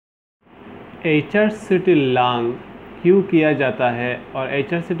HRCT long क्यों किया जाता है और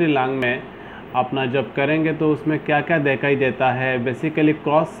HRCT लॉन्ग में अपना जब करेंगे तो उसमें क्या क्या दिखाई देता है। Basically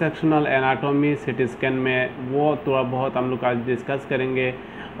cross sectional anatomy CT scan में वो थोड़ा बहुत हम लोग आज डिस्कस करेंगे,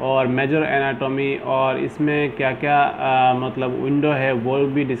 और मेजर एनाटॉमी और इसमें क्या क्या मतलब विंडो है वो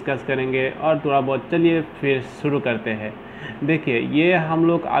भी डिस्कस करेंगे। और थोड़ा बहुत चलिए फिर शुरू करते हैं। देखिए, ये हम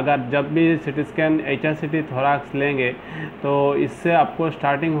लोग अगर जब भी सिटी स्कैन HRCT थोरैक्स लेंगे तो इससे आपको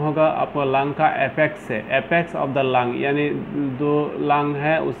स्टार्टिंग होगा आपको लंग का एपेक्स से, एपेक्स ऑफ द लंग, यानी दो लंग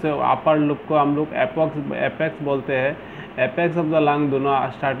है उससे अपर लूप को हम लोग एपेक्स बोलते हैं। एपेक्स ऑफ द लंग दोनों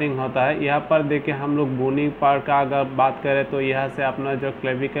स्टार्टिंग होता है। यहाँ पर देखिए हम लोग बोनी पार्ट का अगर बात करें तो यहाँ से अपना जो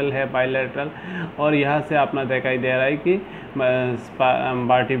क्लेविकल है बाइलेटरल, और यहाँ से अपना दिखाई दे रहा है कि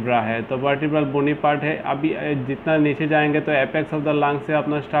वर्टिब्रा है, तो वर्टिब्रल बोनी पार्ट है। अभी जितना नीचे जाएंगे तो एपेक्स ऑफ द लंग से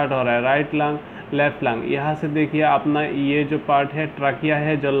अपना स्टार्ट हो रहा है, राइट लंग लेफ्ट लंग। यहाँ से देखिए अपना ये जो पार्ट है ट्रकिया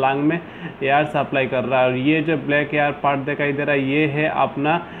है जो लंग में एयर सप्लाई कर रहा है, और ये जो ब्लैक एयर पार्ट दिखाई दे रहा है ये है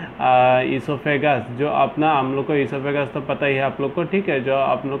अपना इसोफेगस। जो अपना हम लोग को इसोफेगस तो पता ही है आप लोग को, ठीक है, जो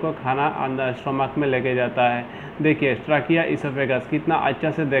आप लोग को खाना अंदर स्टमक में लेके जाता है। देखिए ट्रकिया इसोफेगस कितना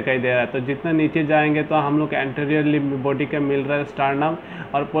अच्छा से दिखाई दे रहा है। तो जितना नीचे जाएंगे तो हम लोग एंटीरियरली बॉडी का मिल रहा है स्टार्नम,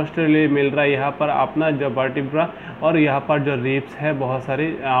 और पोस्टीरियरली मिल रहा है यहाँ पर अपना जो वर्टिब्रा, और यहाँ पर जो रिब्स है बहुत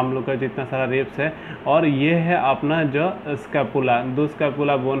सारी हम लोग का जितना सारा रिब्स है, और ये है अपना जो स्कैपुला, दो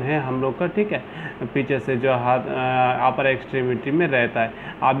स्कैपुला बोन है हम लोग का, ठीक है, पीछे से जो हाथ अपर एक्सट्रीमिटी में रहता है।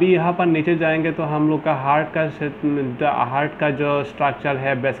 अभी यहाँ पर नीचे जाएंगे तो हम लोग का हार्ट का जो स्ट्रक्चर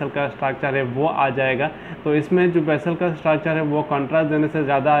है, बेसल का स्ट्रक्चर है वो आ जाएगा। तो इसमें जो बेसल का स्ट्रक्चर है वो कंट्रास्ट देने से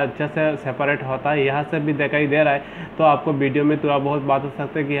ज़्यादा अच्छे से सेपरेट होता है। यहाँ से भी दिखाई दे रहा है, तो आपको वीडियो में थोड़ा बहुत बात हो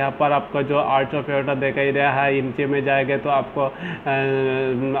सकता है कि यहाँ पर आपका जो आर्च ऑफ एओर्टा दिखाई दे रहा है, नीचे में जाएगा तो आपको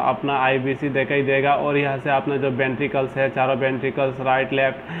अपना IVC दिखाई देगा, और यहाँ से अपना जो वेंट्रिकल्स है, चारों वेंट्रिकल्स राइट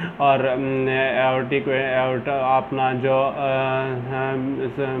लेफ्ट, और एओर्टिक अपना जो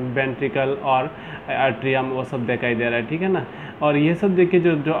वेंट्रिकल और एट्रियम वो सब दिखाई दे रहा है, ठीक है ना। और ये सब देखिए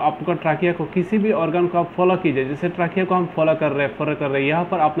जो आपको ट्रकिया को किसी भी ऑर्गन को आप फॉलो कीजिए, जैसे ट्रकिया को हम फॉलो कर रहे हैं यहाँ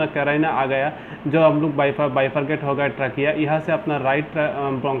पर अपना कैराइना आ गया, जो हम लोग बाइफरकेट हो गया ट्रकिया, यहाँ से अपना राइट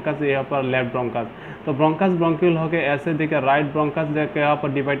ब्रोंकस, यहाँ पर लेफ्ट ब्रोंकस, तो ब्रोंकस ब्रोंक्यूल होके ऐसे देखिए राइट ब्रोंकस देखिए यहाँ पर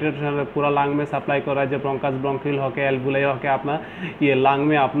डिवाइडेड पूरा लंग में सप्लाई कर रहा है, जो ब्रोंकस ब्रोंक्यूल होके एल्वुलाई होके अपना ये लंग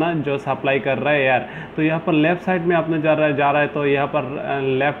में अपना जो सप्लाई कर रहा है यार। तो यहाँ पर लेफ्ट साइड में अपने जा रहा है तो यहाँ पर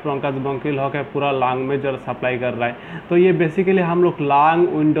लेफ्ट ब्रोंकस ब्रोंक्यूल होके पूरा लंग में जो सप्लाई कर रहा है। तो ये बेसिकली हम लोग लंग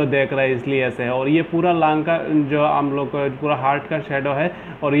विंडो देख रहे हैं इसलिए ऐसे है। और ये पूरा लंग का जो हम लोग पूरा हार्ट का शेडो है,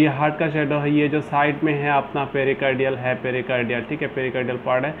 और ये हार्ट का शेडो है, ये जो साइड में है अपना पेरिकार्डियल है, पेरिकार्डियल, ठीक है, पेरिकार्डियल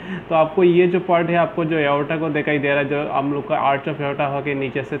पार्ट है। तो आपको ये जो पार्ट है आपको जो एओर्टा को दिखाई दे रहा है, जो हम लोग का आर्च ऑफ एओर्टा होके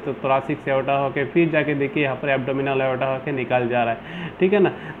नीचे से तो थोरैसिक एओर्टा होके फिर जाके देखिए यहाँ पर एब्डोमिनल एओर्टा होके निकल जा रहा है, ठीक है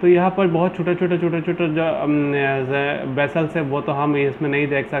ना। तो यहाँ पर बहुत छोटे छोटे जो वेसल्स है वो तो हम इसमें नहीं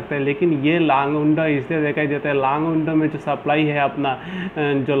देख सकते, लेकिन ये लंग विंडो इसलिए दिखाई देता है। लंग विंडो में जो सप्लाई है अपना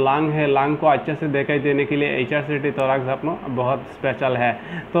जो लंग है, लंग को अच्छे से दिखाई देने के लिए HRCT थोरैक्स अपना बहुत स्पेशल है।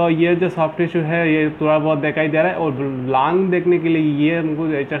 तो ये जो सॉफ्ट टिश्यू है ये थोड़ा बहुत दिखाई दे रहा है, और लंग देखने के लिए ये हमको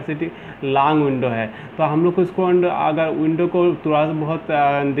HRCT लंग विंडो है। तो हम लोग इसको अगर विंडो को थोड़ा बहुत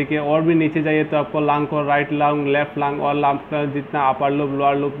देखिए और भी नीचे जाइए तो आपको लंग को राइट लंग, लेफ्ट लंग, और लंग का जितना अपर लूप,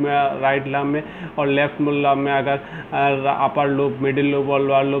 लोअर लूप में राइट लंग में, और लेफ्ट लंग में अगर अपर लूप, मिडिल लूप और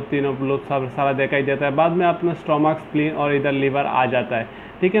लोअर लूप, तीनों लूप सब सारा दिखाई देता है। बाद में अपना स्टोमक, स्प्लीन और इधर लीवर आ जाता है,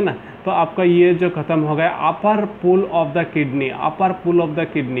 ठीक है ना। तो आपका ये जो ख़त्म हो गया अपर पुल of the kidney, upper pull of the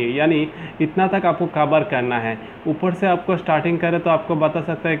kidney, यानी इतना तक आपको कवर करना है। ऊपर से आपको स्टार्टिंग करें तो आपको बता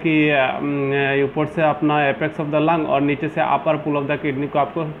सकता है कि ऊपर से अपना एपेक्स ऑफ द लंग और नीचे से अपर पुल ऑफ द किडनी को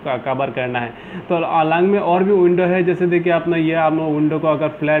आपको कवर करना है। तो लंग में और भी विंडो है, जैसे देखिए अपना ये आप विंडो को अगर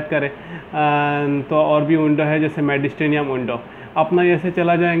फ्लैट करें तो और भी विंडो है, जैसे मेडिस्टेनियम विंडो। अपना ऐसे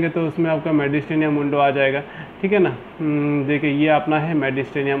चला जाएंगे तो उसमें आपका मेडिस्टेनियम विंडो आ जाएगा, ठीक है ना। देखिए ये अपना है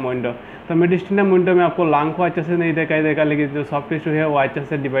मेडिस्टेनियम विंडो। तो मेडिस्टेनियम विंडो में आपको लंग को अच्छे से नहीं दिखाई देगा, लेकिन जो सॉफ्ट टिश्यू है वो अच्छे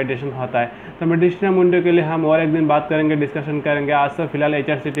से डिवाइडेशन होता है। तो मेडिस्टेनियम विंडो के लिए हम और एक दिन बात करेंगे, डिस्कशन करेंगे। आज से फिलहाल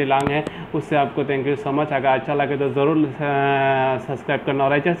HRCT लंग है, उससे आपको थैंक यू सो मच। अगर अच्छा लगे तो ज़रूर सब्सक्राइब करना।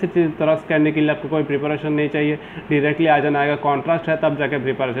 और HRCT थोरैक्स करने के लिए आपको कोई प्रिपरेशन नहीं चाहिए, डायरेक्टली आ जाना आएगा। कॉन्ट्रास्ट है तब जाके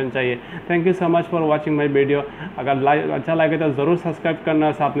प्रिपरेशन चाहिए। Thank you so much for watching my video. अगर अच्छा लगे तो ज़रूर सब्सक्राइब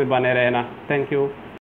करना, साथ में बने रहना। Thank you.